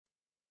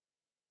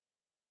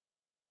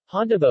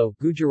Handvo,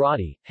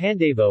 Gujarati,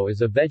 Handvo is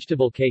a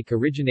vegetable cake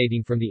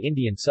originating from the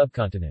Indian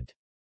subcontinent.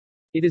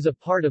 It is a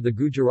part of the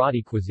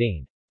Gujarati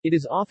cuisine. It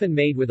is often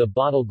made with a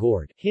bottle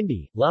gourd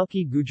Hindi,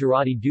 lauki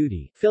Gujarati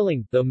dudi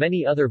filling, though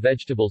many other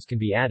vegetables can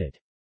be added.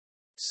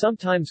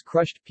 Sometimes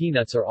crushed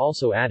peanuts are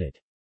also added.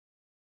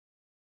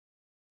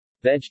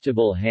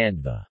 Vegetable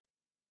handva.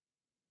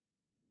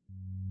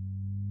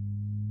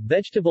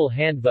 Vegetable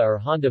handva or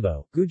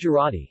handvo,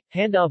 Gujarati,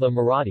 handava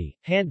Marathi,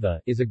 handva,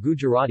 is a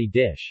Gujarati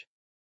dish.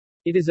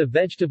 It is a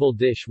vegetable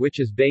dish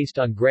which is based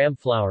on gram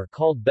flour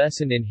called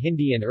besan in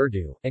Hindi and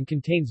Urdu, and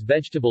contains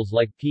vegetables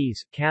like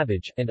peas,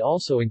 cabbage, and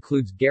also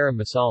includes garam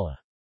masala.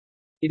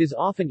 It is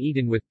often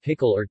eaten with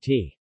pickle or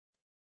tea.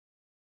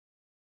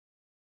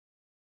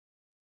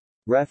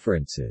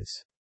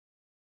 References